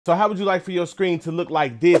So how would you like for your screen to look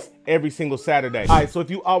like this every single Saturday? All right, so if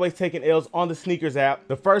you always taking L's on the sneakers app,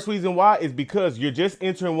 the first reason why is because you're just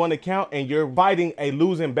entering one account and you're fighting a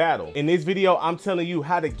losing battle. In this video, I'm telling you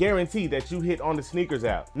how to guarantee that you hit on the sneakers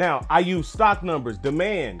app. Now, I use stock numbers,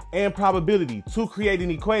 demand, and probability to create an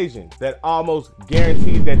equation that almost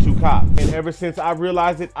guarantees that you cop. And ever since I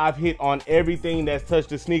realized it, I've hit on everything that's touched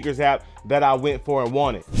the sneakers app that I went for and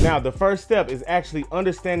wanted. Now, the first step is actually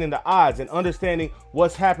understanding the odds and understanding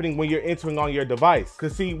what's happening when you're entering on your device.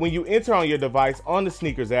 Cause see, when you enter on your device on the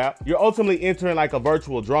sneakers app, you're ultimately entering like a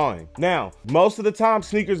virtual drawing. Now, most of the time,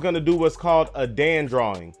 sneakers gonna do what's called a Dan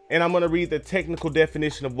drawing. And I'm gonna read the technical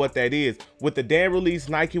definition of what that is. With the Dan release,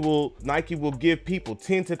 Nike will give people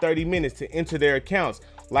 10 to 30 minutes to enter their accounts.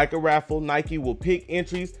 Like a raffle, Nike will pick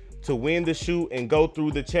entries to win the shoe and go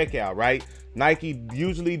through the checkout, right? Nike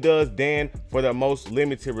usually does Dan for their most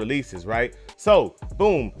limited releases, right? So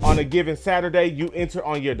boom, on a given Saturday, you enter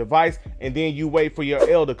on your device and then you wait for your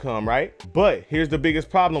L to come, right? But here's the biggest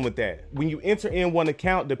problem with that. When you enter in one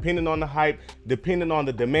account, depending on the hype, depending on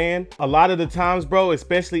the demand, a lot of the times, bro,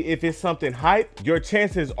 especially if it's something hype, your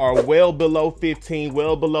chances are well below 15,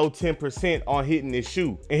 well below 10% on hitting this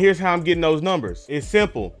shoe. And here's how I'm getting those numbers. It's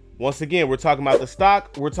simple. Once again, we're talking about the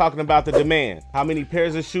stock, we're talking about the demand. How many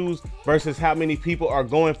pairs of shoes versus how many people are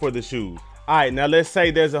going for the shoes. All right, now let's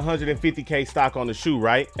say there's 150K stock on the shoe,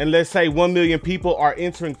 right? And let's say 1 million people are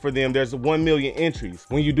entering for them. There's 1 million entries.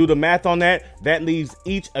 When you do the math on that, that leaves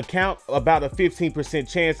each account about a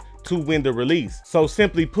 15% chance to win the release. So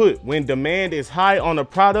simply put, when demand is high on a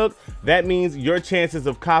product, that means your chances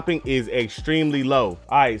of copying is extremely low.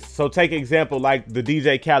 All right, so take example like the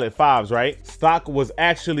DJ Khaled 5s, right? Stock was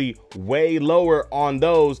actually way lower on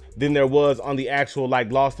those than there was on the actual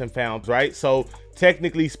like lost and founds, right? So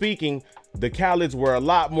technically speaking, the Khaleds were a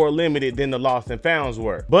lot more limited than the lost and founds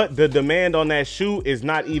were, but the demand on that shoe is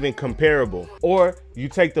not even comparable. Or you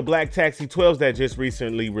take the Black Taxi 12s that just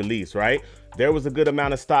recently released, right? There was a good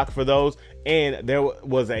amount of stock for those and there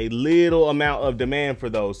was a little amount of demand for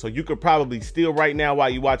those. So you could probably still right now while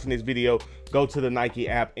you're watching this video, go to the Nike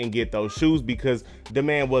app and get those shoes because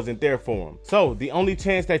demand wasn't there for them. So the only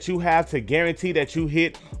chance that you have to guarantee that you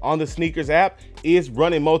hit on the sneakers app is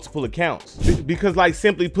running multiple accounts. Because like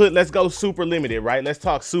simply put, let's go super limited, right? Let's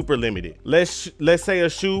talk super limited. Let's say a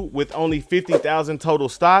shoe with only 50,000 total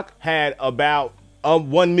stock had about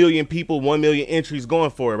 1 million people, 1 million entries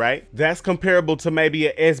going for it, right? That's comparable to maybe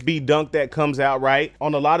a SB Dunk that comes out, right?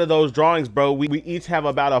 On a lot of those drawings, bro, we each have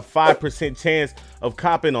about a 5% chance of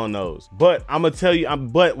copping on those. But I'm gonna tell you,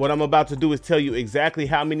 but what I'm about to do is tell you exactly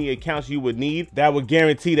how many accounts you would need that would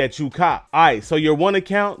guarantee that you cop. All right, so your one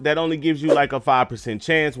account, that only gives you like a 5%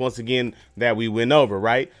 chance, once again, that we went over,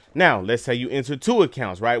 right? Now, let's say you enter 2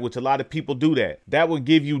 accounts, right? Which a lot of people do that. That would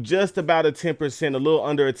give you just about a 10%, a little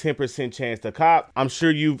under a 10% chance to cop. I'm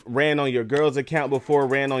sure you've ran on your girl's account before,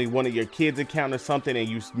 ran on one of your kids' account or something, and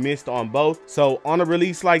you missed on both. So on a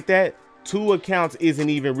release like that, 2 accounts isn't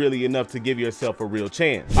even really enough to give yourself a real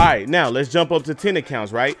chance. All right, now let's jump up to 10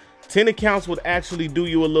 accounts, right? 10 accounts would actually do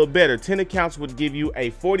you a little better. 10 accounts would give you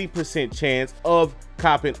a 40% chance of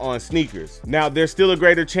copping on sneakers. Now, there's still a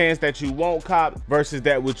greater chance that you won't cop versus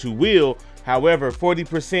that which you will. However,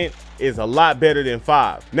 40% is a lot better than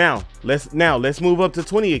 5. Now let's move up to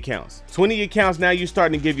 20 accounts. 20 accounts, now you're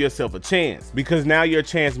starting to give yourself a chance because now your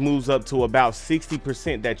chance moves up to about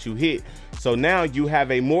 60% that you hit. So now you have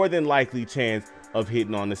a more than likely chance of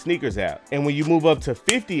hitting on the sneakers app. And when you move up to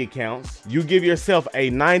 50 accounts, you give yourself a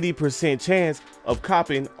 90% chance of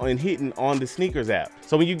copping and hitting on the sneakers app.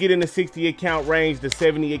 So when you get in the 60 account range, the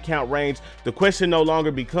 70 account range, the question no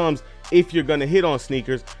longer becomes if you're gonna hit on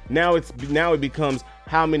sneakers. Now it becomes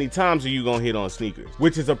how many times are you gonna hit on sneakers,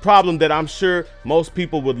 which is a problem that I'm sure most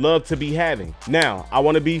people would love to be having. Now, I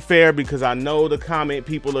wanna be fair because I know the comment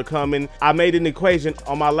people are coming. I made an equation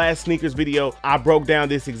on my last sneakers video. I broke down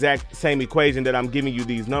this exact same equation that I'm giving you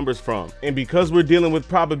these numbers from. And because we're dealing with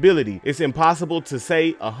probability, it's impossible to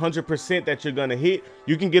say 100% that you're gonna hit.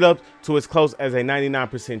 You can get up to as close as a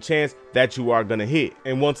 99% chance that you are gonna hit.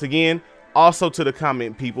 And once again, also to the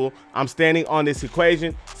comment people, I'm standing on this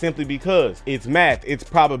equation simply because it's math, it's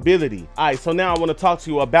probability. All right, so now I want to talk to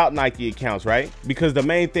you about Nike accounts, right? Because the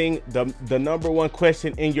main thing, the number one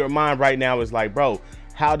question in your mind right now is like, bro,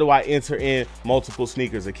 how do I enter in multiple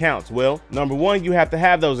sneakers accounts? Well, number one, you have to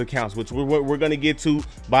have those accounts, which we're going to get to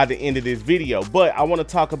by the end of this video. But I want to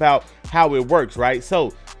talk about how it works, right?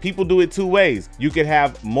 So people do it 2 ways. You could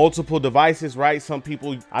have multiple devices, right? Some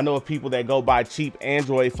people, I know of people that go buy cheap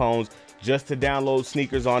Android phones just to download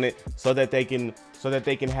sneakers on it so that they can so that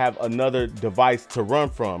they can have another device to run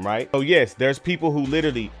from, right? So yes, there's people who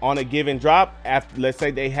literally on a given drop, after, let's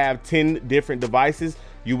say they have 10 different devices,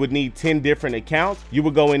 you would need 10 different accounts. You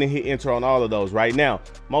would go in and hit enter on all of those. Right now,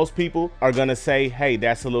 most people are gonna say, hey,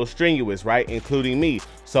 that's a little strenuous, right? Including me.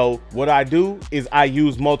 So what I do is I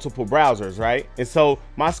use multiple browsers, right? And so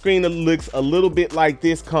my screen looks a little bit like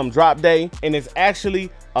this come drop day, and it's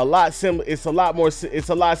actually a lot similar. It's a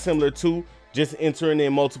lot similar to just entering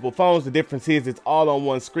in multiple phones. The difference is it's all on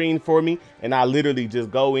one screen for me, and I literally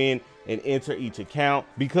just go in and enter each account.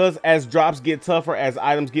 Because as drops get tougher, as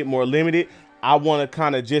items get more limited, I want to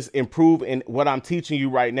kind of just improve in what I'm teaching you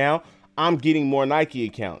right now. I'm getting more Nike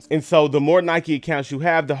accounts. And so the more Nike accounts you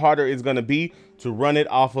have, the harder it's going to be to run it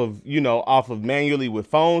off of, off of manually with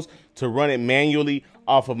phones, to run it manually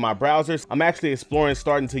off of my browsers. I'm actually exploring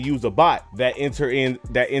starting to use a bot that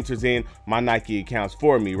enters in my Nike accounts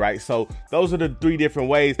for me, right? So those are the 3 different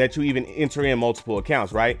ways that you even enter in multiple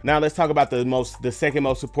accounts, right? Now let's talk about the second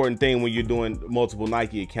most important thing when you're doing multiple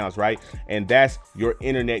Nike accounts, right? And that's your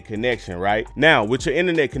internet connection, right? Now with your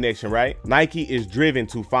internet connection, right, Nike is driven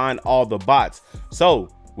to find all the bots. So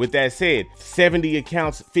with that said, 70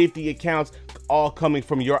 accounts, 50 accounts, all coming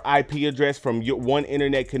from your IP address from your one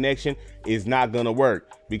internet connection is not gonna work,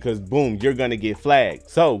 because boom, you're gonna get flagged.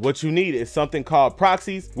 So what you need is something called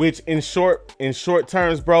proxies, which in short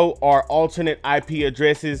terms, bro, are alternate IP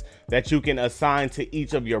addresses that you can assign to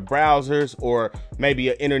each of your browsers, or maybe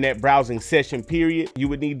an internet browsing session period. You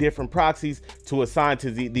would need different proxies to assign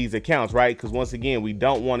to these accounts, right? Because once again, we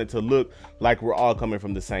don't want it to look like we're all coming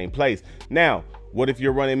from the same place. Now, what if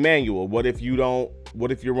you're running manual? What if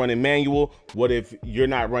you're running manual? What if you're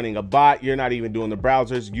not running a bot? You're not even doing the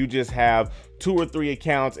browsers. You just have 2 or 3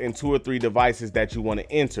 accounts and 2 or 3 devices that you want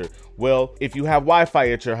to enter. Well, if you have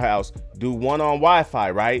Wi-Fi at your house, do one on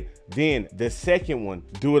Wi-Fi, right? Then the second one,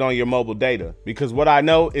 do it on your mobile data, because what I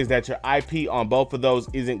know is that your IP on both of those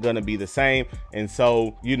isn't going to be the same. And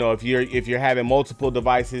so, if you're having multiple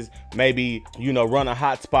devices, maybe, run a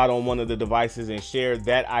hotspot on one of the devices and share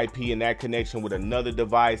that IP and that connection with another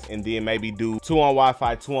device, and then maybe do 2 on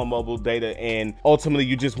Wi-Fi, 2 on mobile data, and ultimately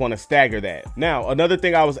you just want to stagger that. Now, another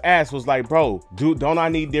thing I was asked was like, bro, don't I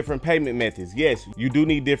need different payment methods? Yes, you do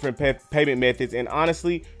need different payment methods, and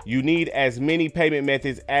honestly, you need as many payment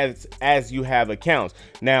methods as you have accounts.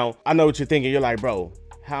 Now, I know what you're thinking. You're like, bro,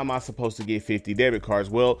 how am I supposed to get 50 debit cards?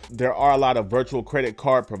 Well, there are a lot of virtual credit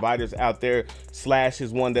card providers out there. Slash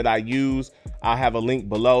is one that I use. I'll have a link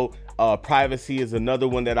below. Privacy is another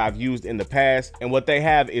one that I've used in the past. And what they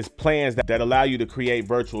have is plans that allow you to create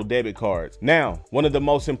virtual debit cards. Now, one of the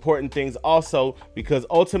most important things also, because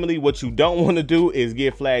ultimately what you don't want to do is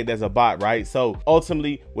get flagged as a bot, right? So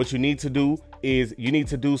ultimately what you need to do is you need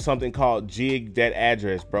to do something called jig that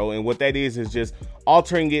address, bro. And what that is just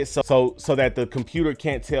altering it so that the computer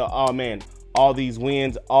can't tell, oh man, all these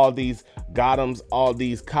wins, all these Gothams, all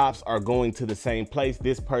these cops are going to the same place.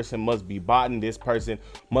 This person must be botting. This person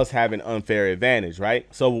must have an unfair advantage, right?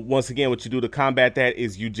 So once again, what you do to combat that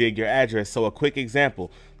is you jig your address. So a quick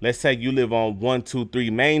example, let's say you live on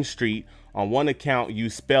 123 Main Street. On one account, you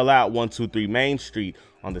spell out 123 Main Street.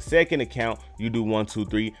 On the second account, you do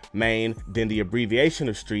 123 Main, then the abbreviation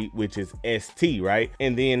of street, which is ST, right?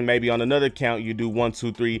 And then maybe on another account, you do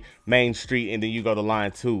 123 Main Street, and then you go to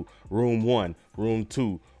line 2, room 1, room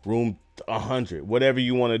 2, room 100, whatever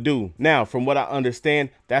you want to do. Now, from what I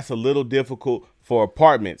understand, that's a little difficult for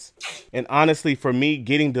apartments. And honestly, for me,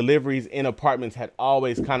 getting deliveries in apartments had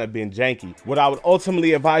always kind of been janky. What I would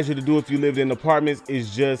ultimately advise you to do if you lived in apartments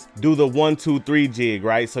is just do the 123 jig,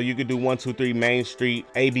 right? So you could do 123 Main Street,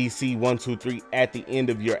 ABC 123 at the end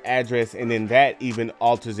of your address, and then that even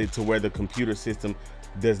alters it to where the computer system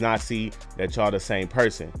does not see that y'all the same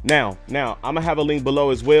person. Now I'm gonna have a link below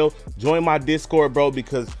as well. Join my Discord, bro,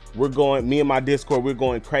 because me and my Discord, we're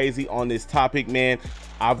going crazy on this topic, man.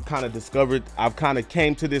 I've kind of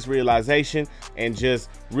came to this realization and just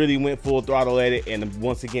really went full throttle at it. And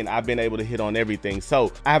once again, I've been able to hit on everything.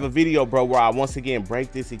 So I have a video, bro, where I once again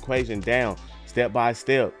break this equation down step by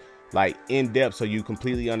step, like in depth, so you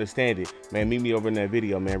completely understand it. Man, meet me over in that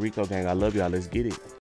video, man. Rico gang, I love y'all. Let's get it.